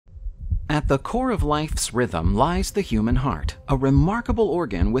At the core of life's rhythm lies the human heart, a remarkable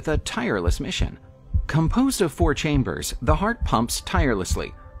organ with a tireless mission. Composed of 4 chambers, the heart pumps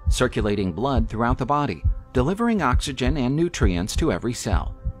tirelessly, circulating blood throughout the body, delivering oxygen and nutrients to every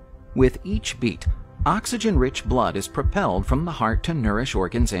cell. With each beat, oxygen-rich blood is propelled from the heart to nourish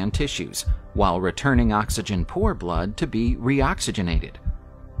organs and tissues, while returning oxygen-poor blood to be reoxygenated.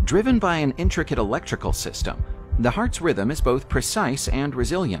 Driven by an intricate electrical system, the heart's rhythm is both precise and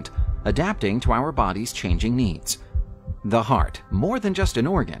resilient, adapting to our body's changing needs. The heart, more than just an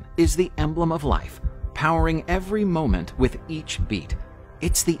organ, is the emblem of life, powering every moment with each beat.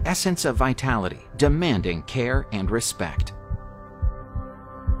 It's the essence of vitality, demanding care and respect.